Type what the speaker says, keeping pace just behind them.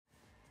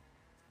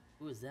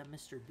Ooh, is that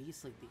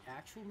Mr.Beast, like the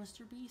actual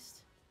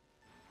Mr.Beast?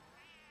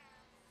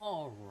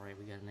 Alright,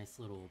 we got a nice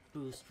little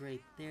boost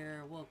right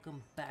there.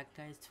 Welcome back,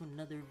 guys, to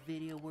another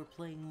video. We're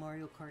playing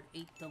Mario Kart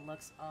 8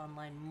 Deluxe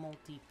Online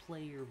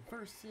Multiplayer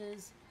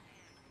Versus.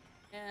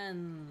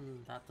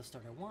 And not the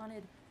start I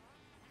wanted.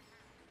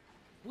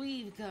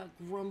 We've got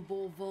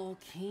Grumble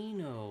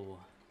Volcano.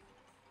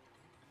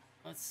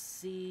 Let's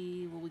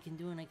see what we can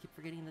do, and I keep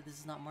forgetting that this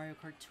is not Mario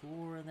Kart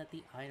Tour and that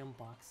the item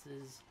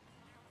boxes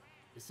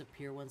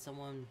disappear when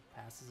someone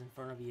passes in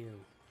front of you.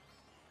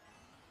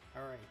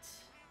 Alright.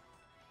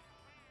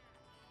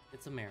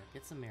 Get some air,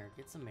 get some air,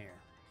 get some air.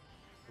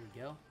 There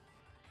we go.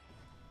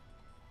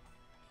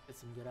 Get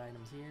some good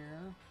items here.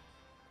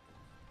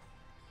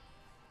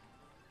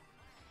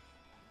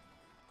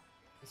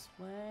 This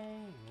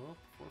way. Whoop,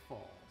 4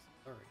 falls.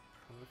 Alright,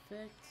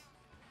 perfect.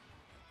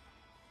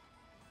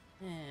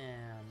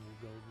 And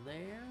we'll go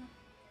there.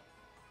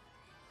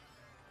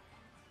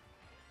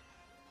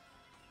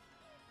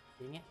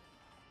 Dang it.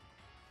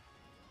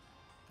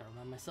 Gotta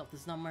remind myself,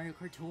 this is not Mario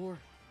Kart Tour.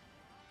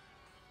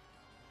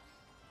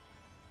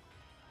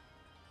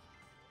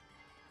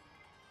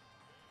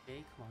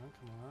 Okay, come on,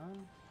 come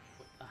on.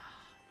 Ah,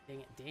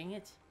 dang it, dang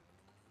it.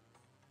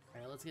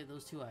 Alright, let's get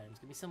those 2 items.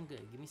 Give me some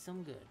good, give me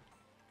some good.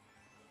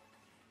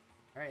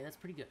 Alright, that's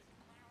pretty good.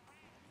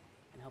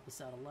 Can help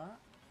us out a lot.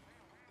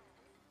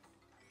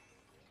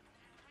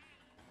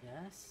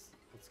 Yes,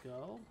 let's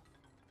go.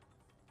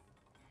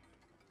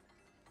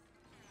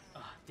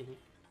 Ah, dang it.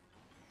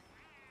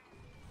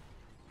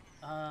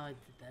 I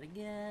did that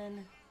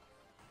again.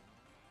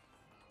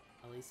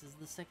 At least this is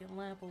the second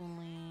lap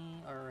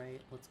only.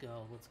 Alright, let's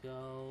go, let's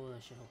go.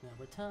 That should help me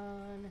out a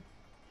ton.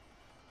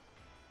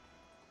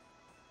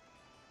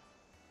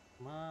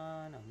 Come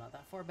on, I'm not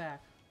that far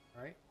back.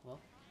 Alright, well.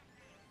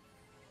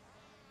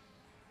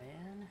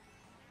 And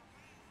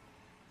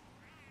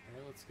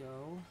alright, let's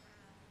go.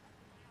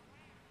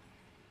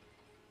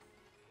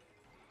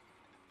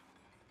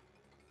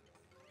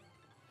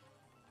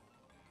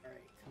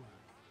 Alright, come on.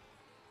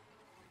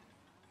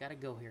 Gotta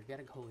go here,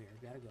 gotta go here,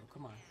 gotta go.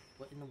 Come on.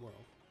 What in the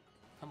world?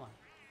 Come on.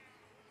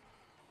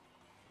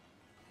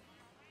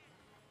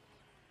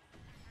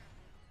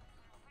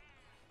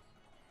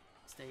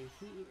 Stay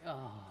here.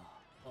 Oh,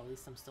 well, at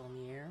least I'm still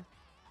in the air.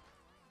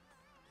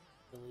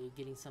 Really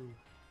getting some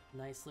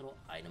nice little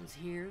items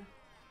here.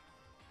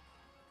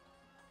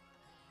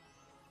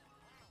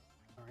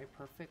 Alright,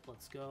 perfect.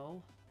 Let's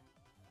go.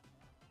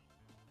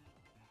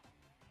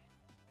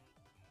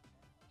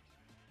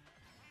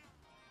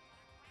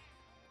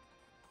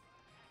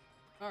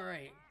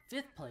 Alright,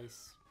 5th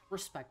place.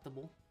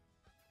 Respectable.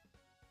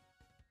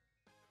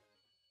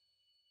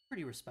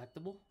 Pretty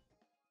respectable.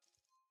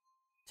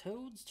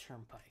 Toad's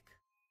Turnpike.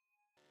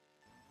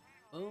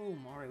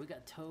 Boom, alright, we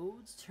got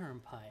Toad's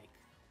Turnpike.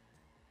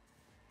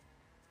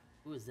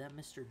 Ooh, is that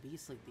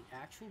Mr.Beast, like the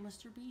actual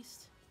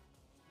Mr.Beast?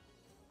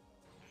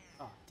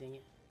 Oh, dang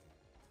it.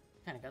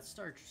 Kinda got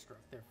starstruck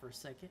there for a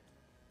second.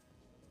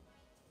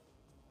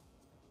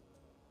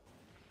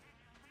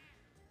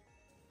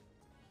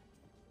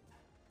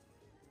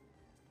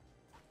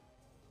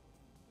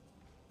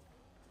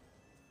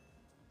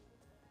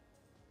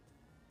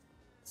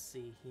 Let's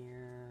see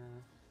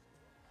here.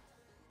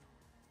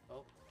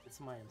 Oh, get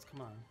some items,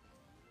 come on.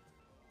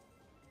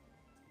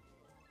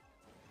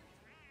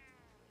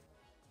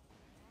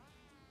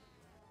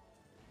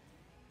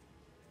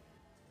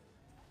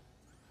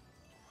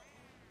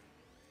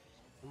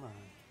 Come on,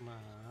 come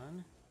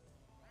on.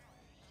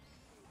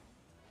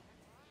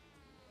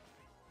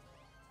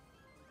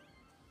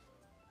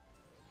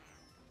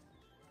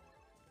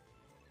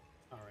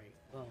 Alright,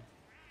 well,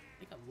 I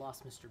think I've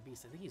lost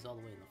Mr.Beast. I think he's all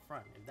the way in the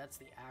front. If that's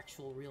the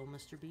actual real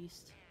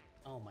Mr.Beast.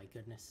 Oh my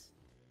goodness.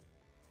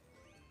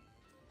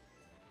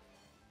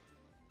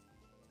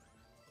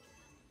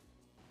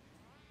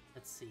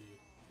 Let's see.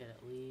 Get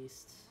at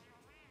least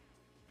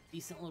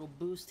decent little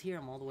boost here.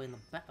 I'm all the way in the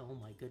back. Oh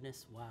my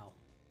goodness. Wow.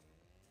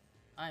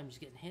 I'm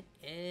just getting hit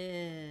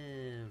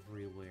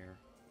everywhere.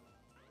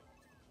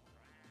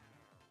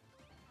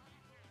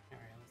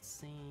 Alright, let's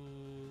see.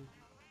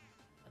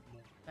 That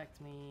won't affect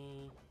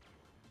me.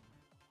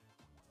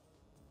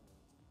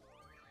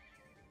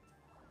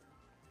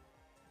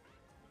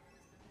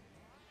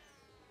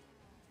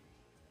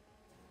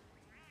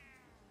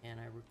 And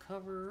I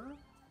recover.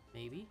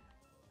 Maybe.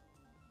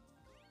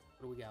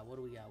 What do we got? What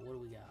do we got? What do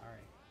we got? Alright.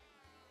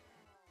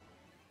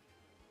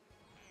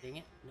 Dang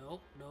it.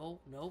 Nope, nope,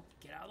 nope.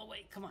 Get out of the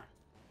way. Come on.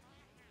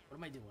 What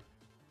am I doing?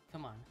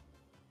 Come on.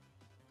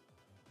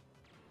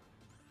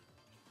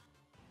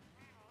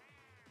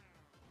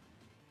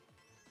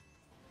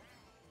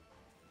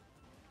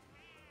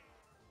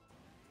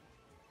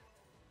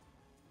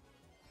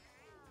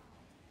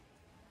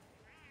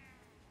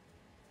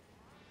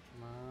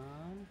 Come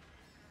on.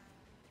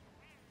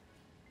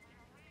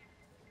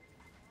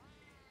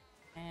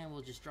 And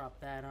we'll just drop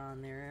that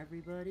on there,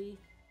 everybody.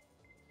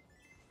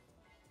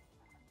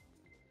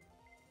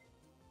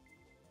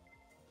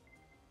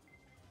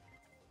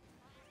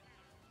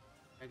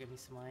 Gotta get me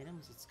some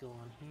items. Let's go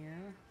on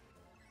here.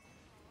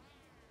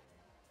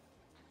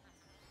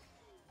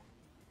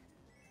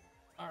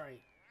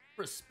 Alright,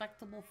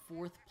 respectable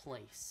 4th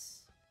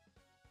place.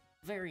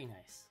 Very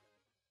nice.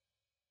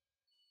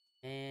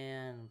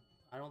 And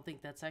I don't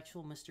think that's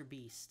actual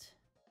Mr.Beast,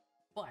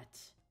 but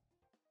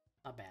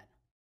not bad.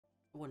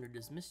 I wonder,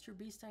 does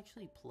Mr.Beast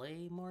actually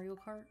play Mario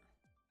Kart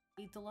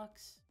 8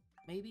 Deluxe?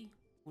 Maybe?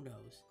 Who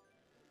knows?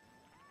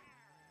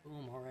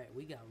 Boom, alright,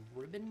 we got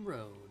Ribbon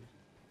Road.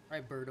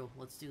 Alright, Birdo,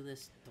 let's do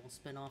this. Don't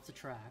spin off the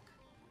track.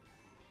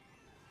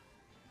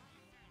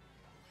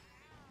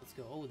 Let's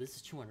go. Oh, this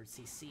is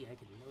 200cc. I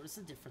can notice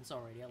the difference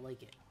already. I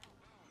like it.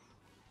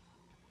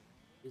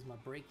 Use my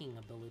braking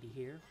ability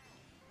here.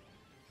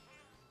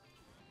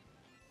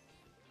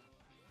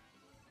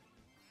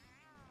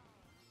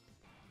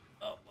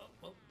 Oh,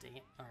 dang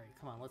it. Alright,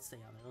 come on, let's stay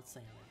on there. Let's stay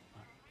on there.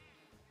 All right.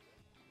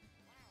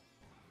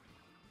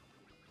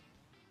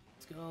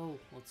 Let's go.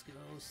 Let's go.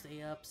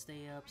 Stay up,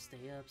 stay up,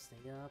 stay up,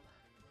 stay up.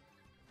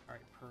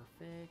 Alright,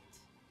 perfect.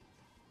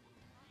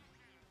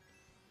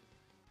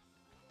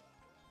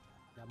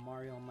 Got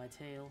Mario on my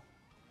tail.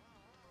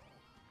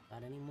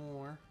 Got any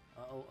more?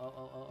 Uh-oh,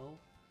 uh-oh.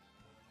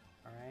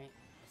 Alright,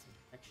 got some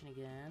protection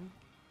again.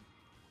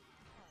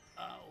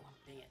 Oh,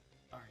 dang it.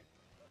 Alright,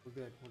 we're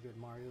good, we're good.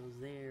 Mario's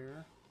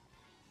there.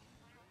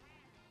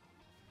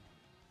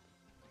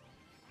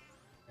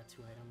 Got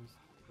 2 items,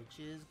 which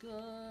is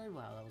good.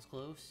 Wow, that was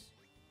close.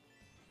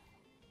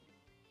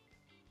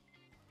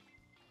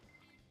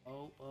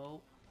 Oh.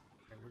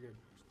 Okay, we're good.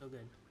 We're still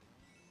good.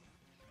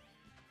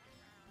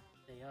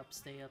 Stay up,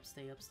 stay up,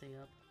 stay up, stay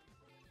up.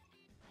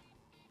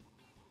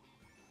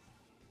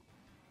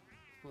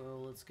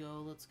 Well, let's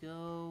go, let's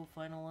go.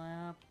 Final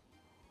lap.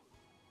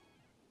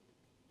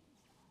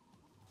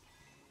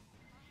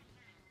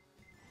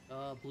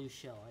 Blue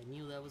shell. I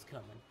knew that was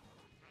coming.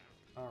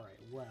 Alright,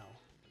 well.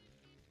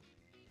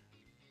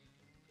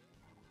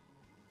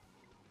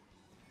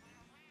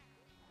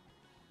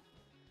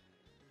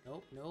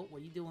 Nope,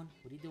 what are you doing?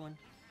 What are you doing?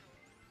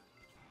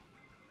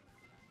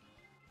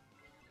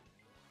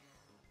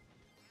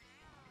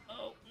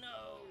 Oh,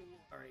 no!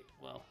 Alright,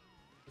 well,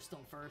 we're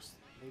still first.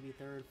 Maybe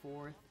 3rd,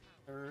 4th,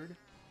 3rd.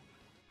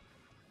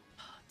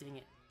 Dang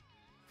it.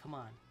 Come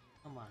on,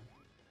 come on.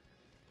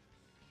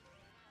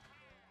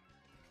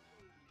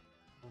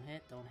 Don't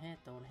hit, don't hit,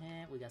 don't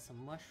hit. We got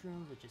some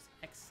mushrooms, which is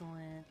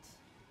excellent.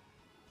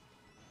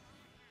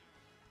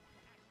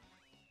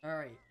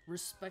 Alright,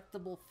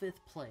 respectable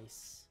 5th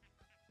place.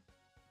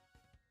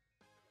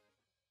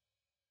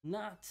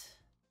 Not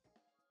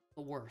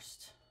the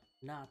worst,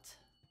 not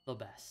the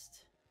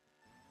best.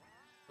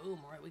 Boom,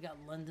 alright, we got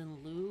London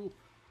Loop.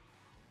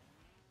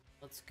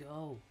 Let's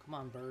go. Come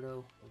on,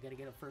 Birdo. We gotta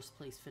get a 1st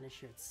place finish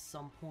here at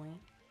some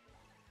point.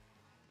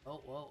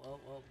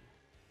 Oh.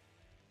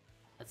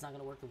 That's not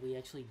gonna work if we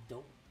actually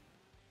don't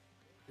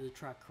do the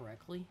track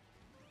correctly.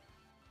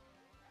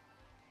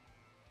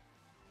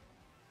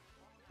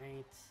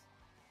 Right.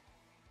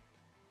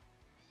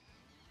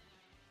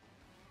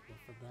 Go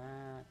for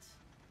that.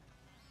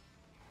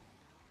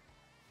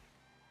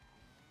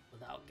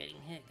 Without getting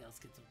hit, let's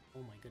get to...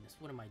 Oh my goodness,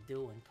 what am I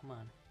doing? Come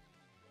on.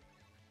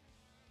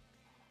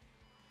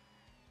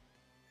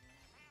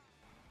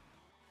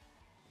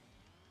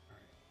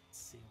 Alright, let's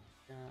see what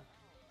we got.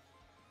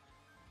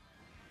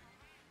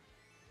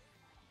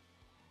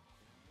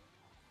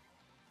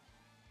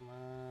 Come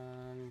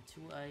on,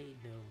 2-I...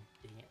 No,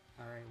 dang it.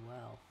 Alright,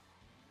 well.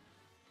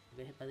 I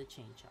got hit by the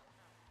chain chop.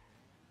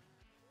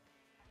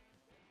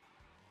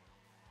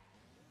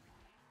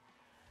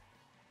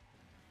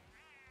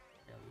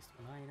 At least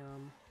 1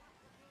 item.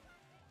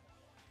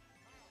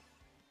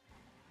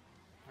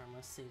 I'm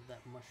gonna save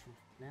that mushroom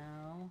for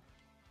now.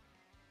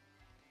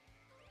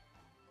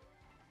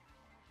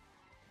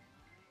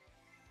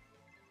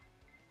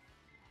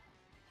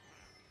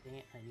 Dang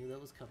it, I knew that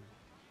was coming.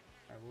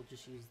 Alright, we'll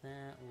just use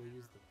that. We'll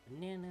use the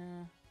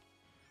banana.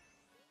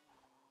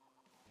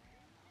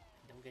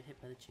 Don't get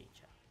hit by the chain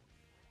chop.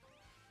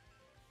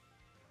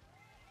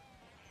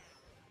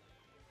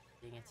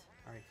 Dang it.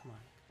 Alright, come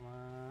on. Come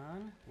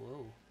on.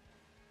 Whoa.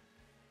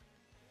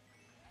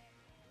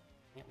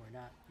 Yeah, we're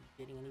not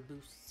getting any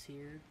boosts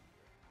here.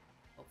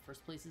 Oh,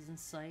 1st place is in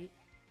sight.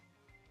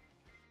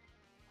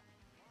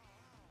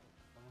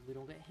 As long as we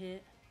don't get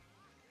hit.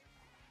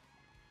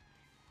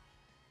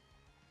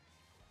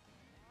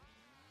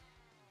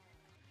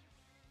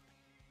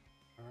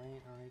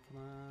 Alright,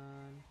 come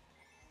on.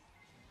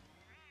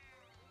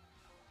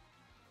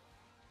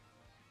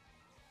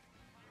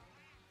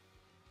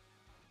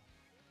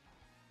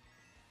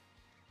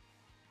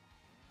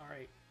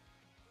 Alright.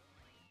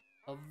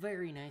 A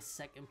very nice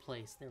 2nd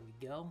place. There we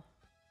go.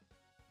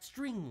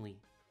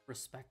 Extremely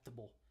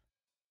respectable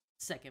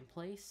 2nd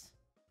place.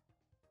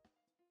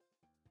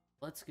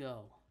 Let's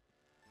go.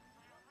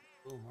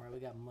 Boom. Alright, we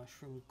got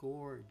Mushroom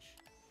Gorge.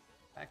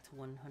 Back to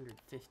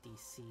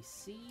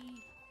 150cc.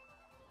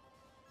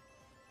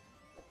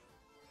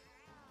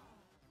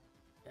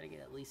 Gotta get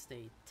at least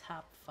a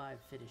top 5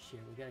 finish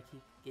here. We gotta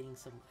keep getting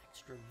some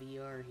extra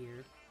VR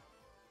here.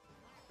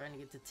 Trying to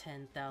get to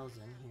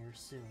 10,000 here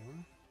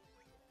soon.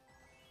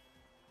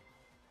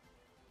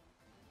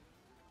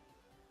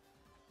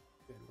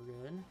 Good, we're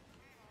good. An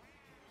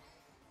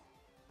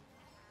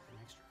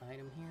extra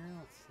item here.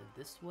 Let's head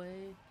this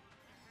way.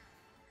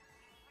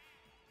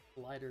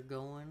 Glider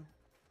going.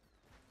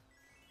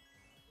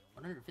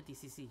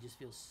 150cc just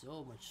feels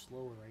so much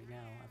slower right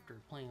now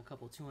after playing a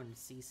couple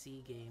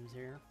 200cc games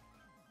here.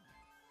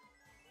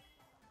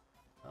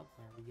 Oh,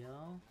 there we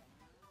go.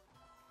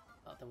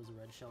 Thought that was a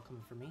red shell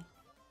coming for me.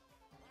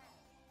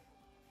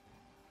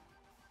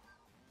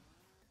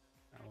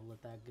 Alright, we'll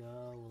let that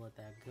go. We'll let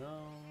that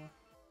go.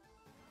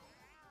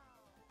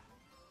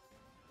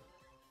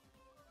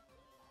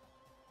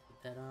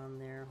 Put that on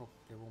there. Hope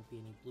there won't be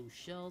any blue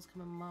shells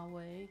coming my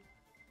way.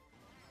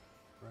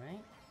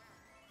 Right?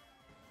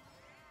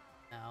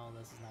 Now,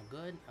 this is not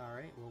good.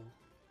 Alright, well,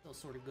 still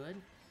sort of good.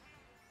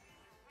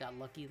 Got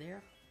lucky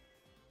there.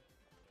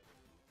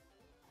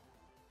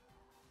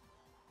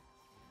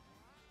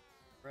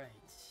 Right.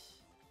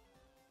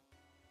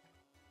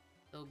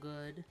 So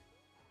good.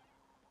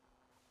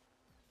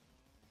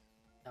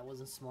 That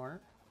wasn't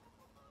smart.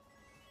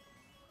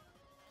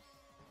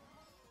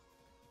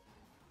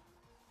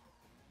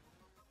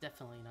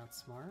 Definitely not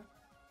smart.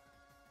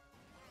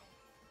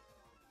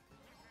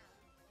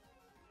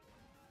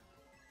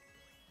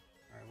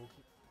 Alright, we'll keep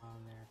it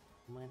on there.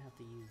 We might have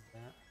to use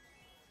that.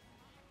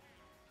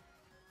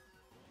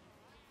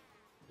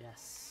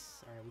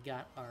 Yes. Alright, we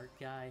got our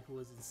guy who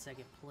was in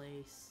second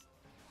place.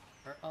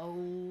 Or,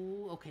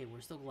 oh, okay,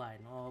 we're still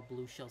gliding. Oh,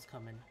 blue shell's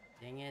coming.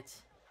 Dang it.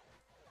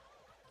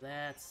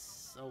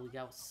 That's... Oh, we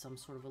got some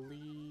sort of a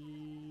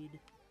lead.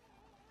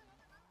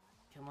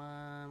 Come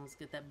on, let's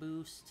get that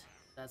boost.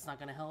 That's not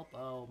gonna help.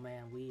 Oh,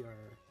 man, we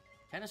are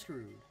kind of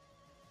screwed.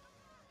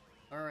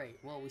 Alright,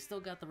 well, we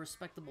still got the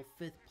respectable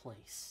 5th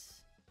place.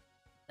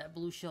 That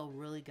blue shell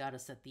really got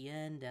us at the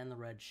end and the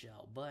red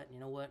shell. But,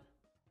 you know what?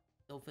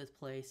 Still 5th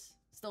place.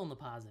 Still in the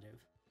positive.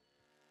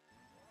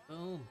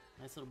 Boom.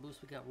 Nice little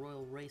boost. We got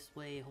Royal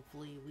Raceway.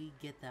 Hopefully we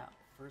get that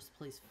first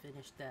place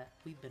finish that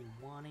we've been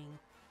wanting.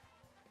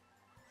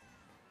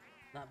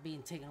 Not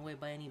being taken away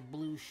by any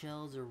blue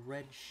shells or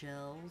red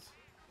shells.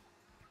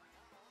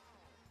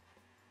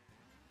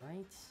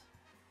 Right?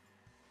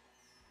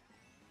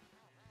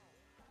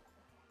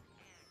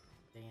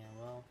 Damn,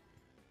 well.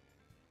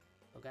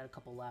 Still got a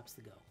couple laps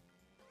to go.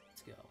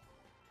 Let's go.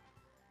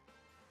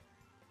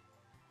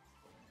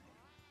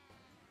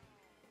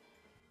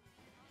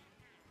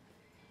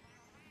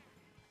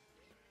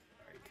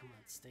 Alright, come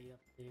on, stay up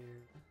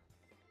there.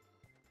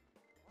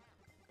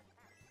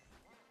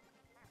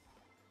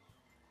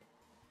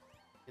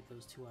 Get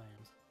those 2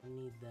 items. I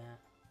need that.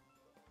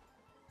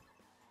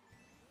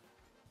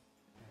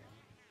 Alright,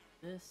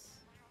 this.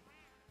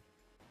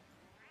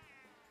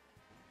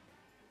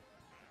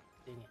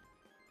 Dang it.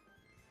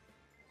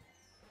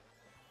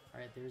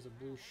 Alright, there's a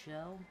blue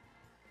shell.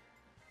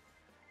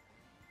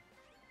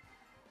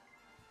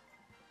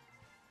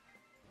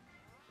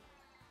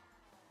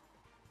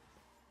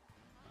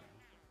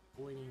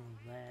 Avoiding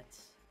that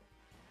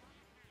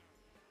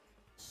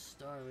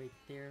star right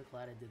there.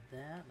 Glad I did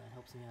that. That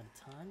helps me out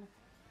a ton.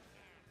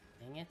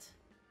 Dang it.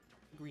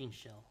 Green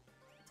shell.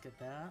 Let's get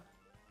that.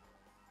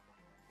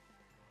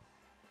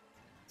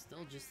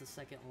 Still just the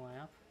 2nd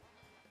lap.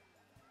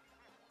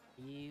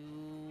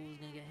 You's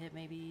gonna get hit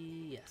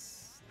maybe?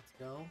 Yes. Let's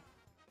go.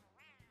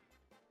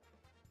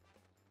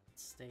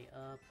 Stay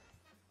up.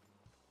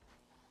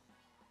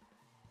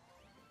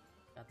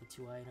 Got the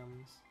 2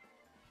 items.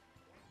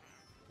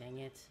 Dang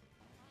it.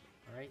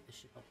 Alright, this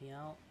should help me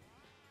out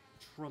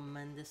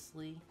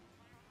tremendously.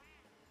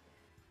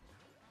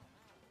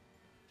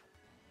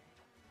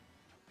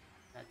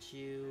 Got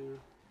you.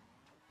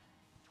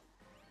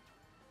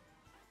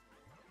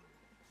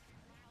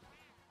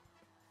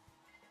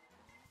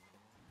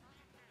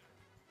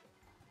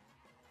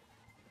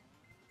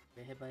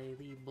 Get hit by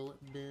the bullet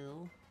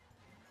bill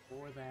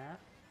for that.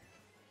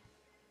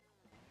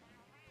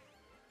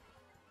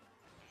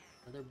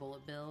 Another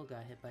bullet bill,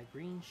 got hit by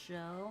green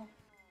shell.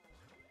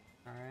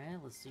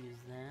 Alright, let's use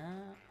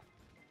that.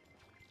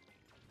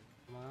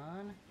 Come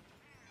on.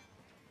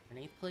 We're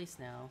in 8th place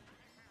now.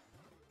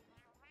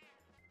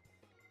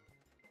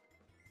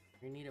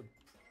 We need a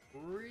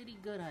pretty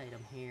good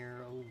item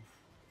here. Oh,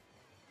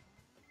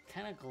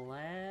 kind of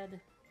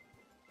glad.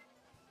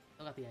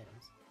 Still got the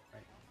items.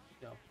 Right,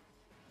 go.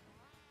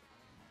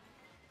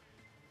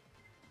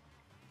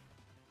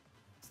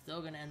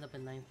 Still gonna end up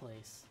in 9th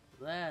place.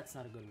 That's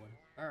not a good one.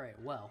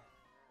 Alright, well.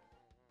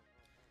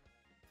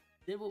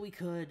 Did what we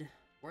could.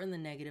 We're in the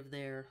negative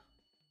there.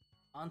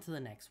 On to the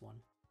next one.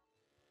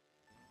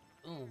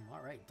 Boom.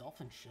 Alright,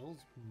 Dolphin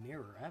Shell's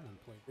Mirror. I haven't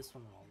played this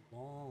one in a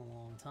long,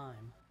 long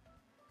time.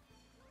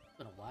 It's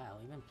been a while.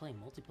 Even playing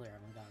multiplayer, I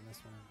haven't gotten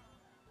this one in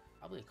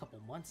probably a couple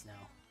months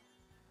now.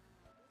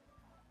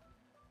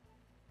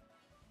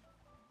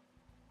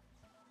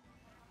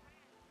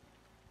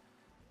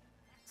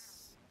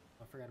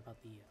 I forgot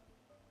about the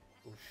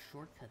little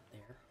shortcut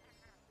there.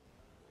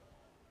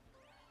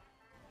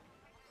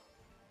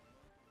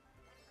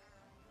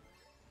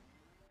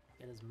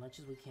 Get as much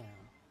as we can.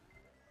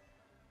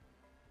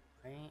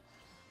 Right?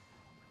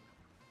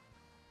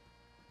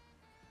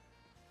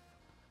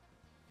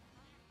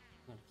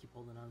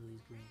 Keep holding on to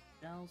these green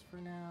shells for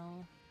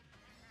now.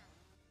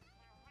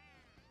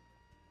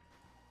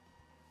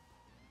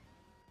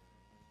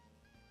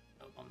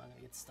 Oh, I'm not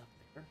gonna get stuck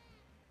there.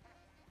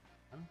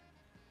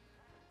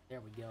 There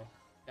we go.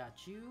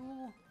 Got you.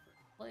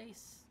 First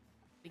place.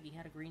 I think he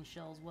had a green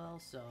shell as well,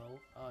 so...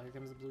 Oh, here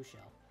comes the blue shell.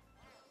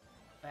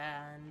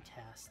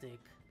 Fantastic.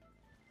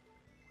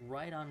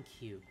 Right on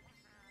cue.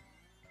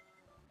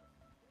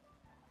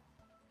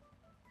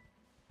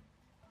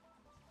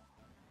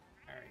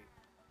 Alright.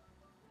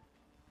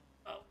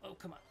 Oh,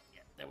 come on.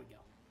 Yeah, there we go.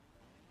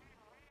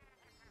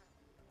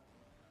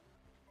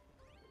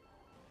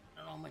 I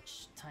don't know how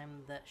much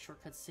time that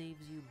shortcut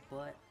saves you,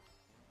 but...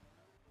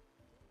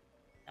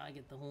 Now I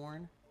get the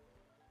horn.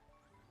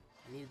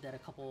 I needed that a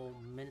couple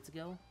minutes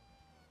ago,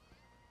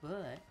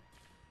 but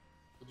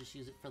we'll just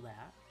use it for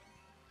that.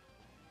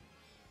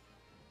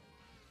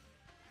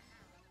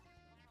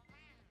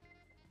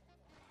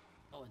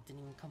 Oh, it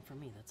didn't even come from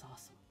me. That's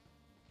awesome.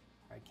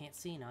 Alright, can't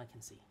see. Now I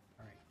can see.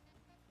 Alright.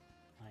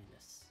 Behind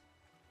us.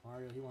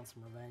 Mario, he wants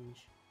some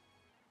revenge.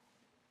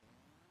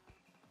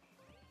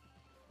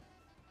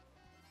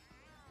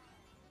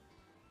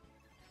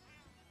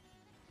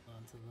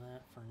 Onto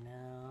that for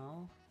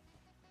now.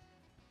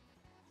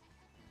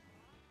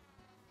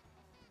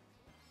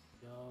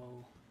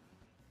 Go.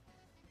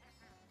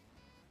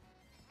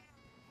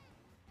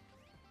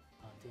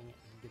 Oh, dang it.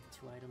 We get the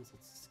 2 items.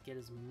 Let's get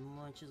as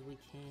much as we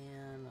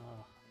can.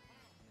 Oh,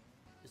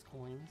 just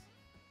coins.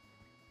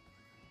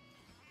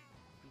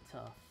 Be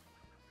tough.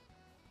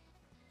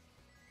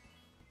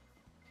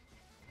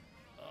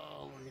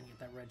 Oh, we're gonna get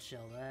that red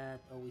shell.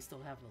 Oh, we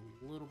still have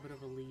a little bit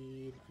of a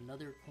lead.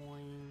 Another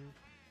coin.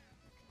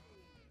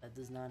 That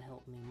does not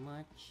help me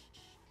much.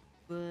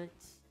 But...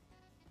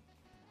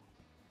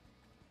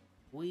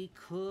 we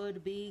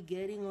could be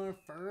getting our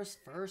first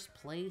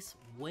place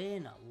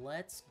win.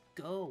 Let's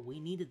go. We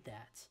needed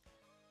that.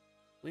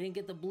 We didn't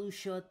get the blue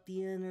shell at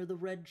the end or the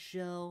red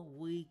shell.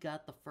 We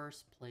got the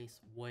first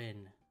place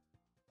win.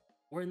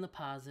 We're in the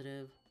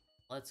positive.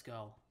 Let's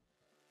go.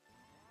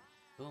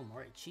 Boom.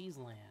 Alright, Cheese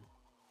Land.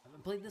 I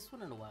haven't played this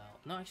one in a while.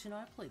 No, actually, no,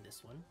 I played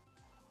this one.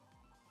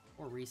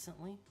 Or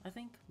recently, I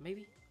think.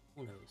 Maybe.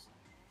 Who knows.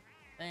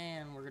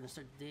 And we're going to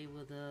start the day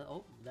with a...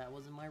 oh, that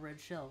wasn't my red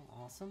shell.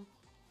 Awesome.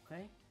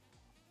 Okay.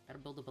 Gotta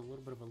build up a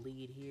little bit of a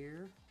lead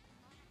here.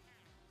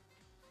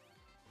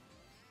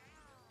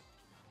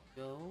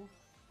 Go.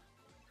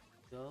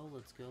 Go,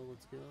 let's go,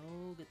 let's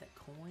go. Get that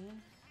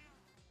coin.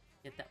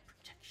 Get that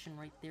protection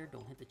right there.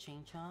 Don't hit the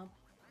chain chomp.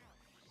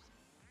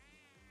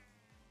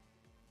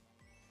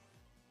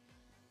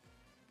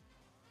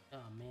 Oh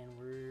man,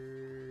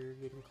 we're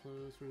getting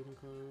close, we're getting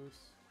close.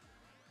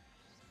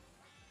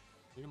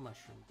 Need a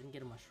mushroom. Didn't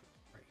get a mushroom.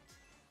 Right.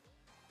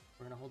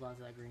 We're gonna hold on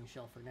to that green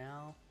shell for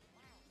now.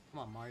 Come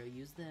on, Mario,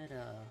 use that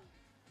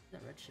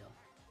red shell.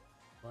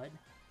 Bud.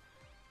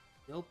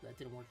 Nope, that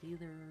didn't work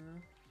either.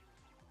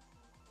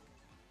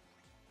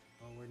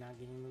 Oh, we're not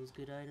getting those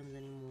good items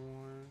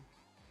anymore.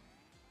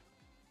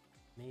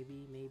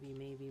 Maybe.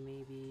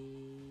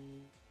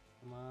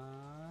 Come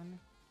on.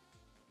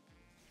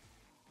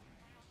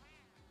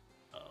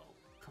 Oh,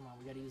 come on,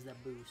 we gotta use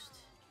that boost.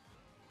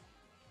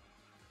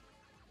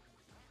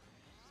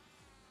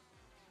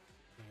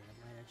 Okay, that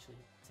might actually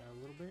help out a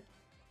little bit.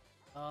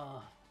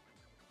 Oh.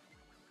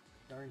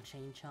 Darn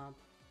chain chomp.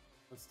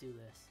 Let's do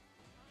this.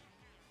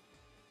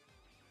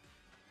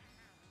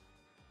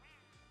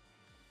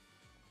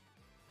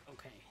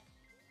 Okay.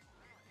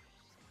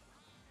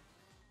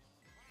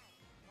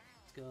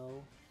 Let's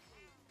go.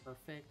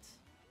 Perfect.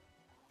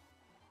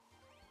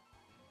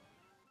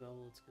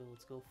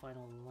 Let's go.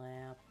 Final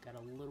lap. Got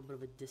a little bit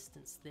of a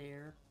distance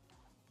there.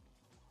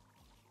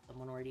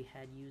 Someone already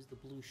had used the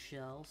blue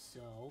shell,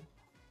 so...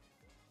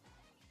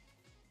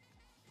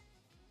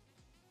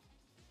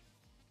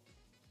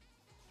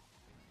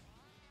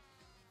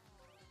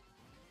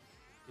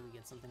 do we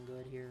get something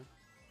good here?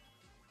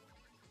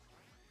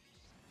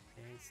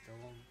 Okay, still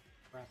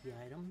crappy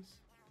items.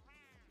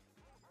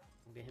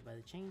 We'll get hit by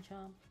the chain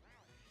chomp.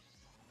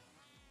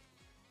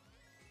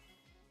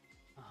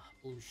 Ah,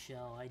 blue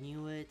shell. I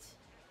knew it.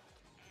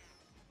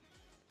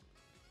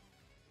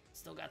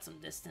 Still got some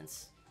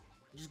distance,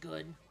 which is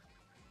good.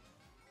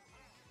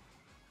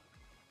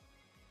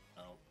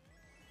 Oh.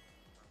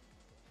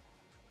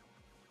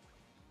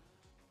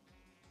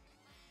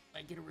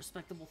 I get a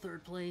respectable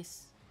 3rd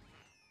place.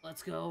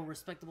 Let's go,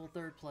 respectable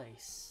 3rd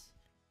place.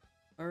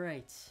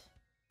 Alright,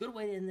 good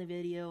way to end the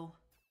video.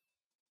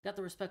 Got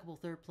the respectable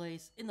 3rd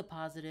place, in the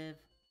positive.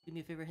 Do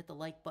me a favor, hit the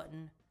like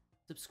button,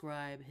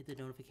 subscribe, hit the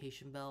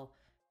notification bell.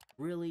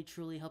 Really,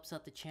 truly helps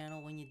out the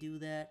channel when you do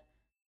that.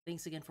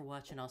 Thanks again for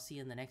watching, I'll see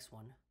you in the next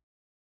one.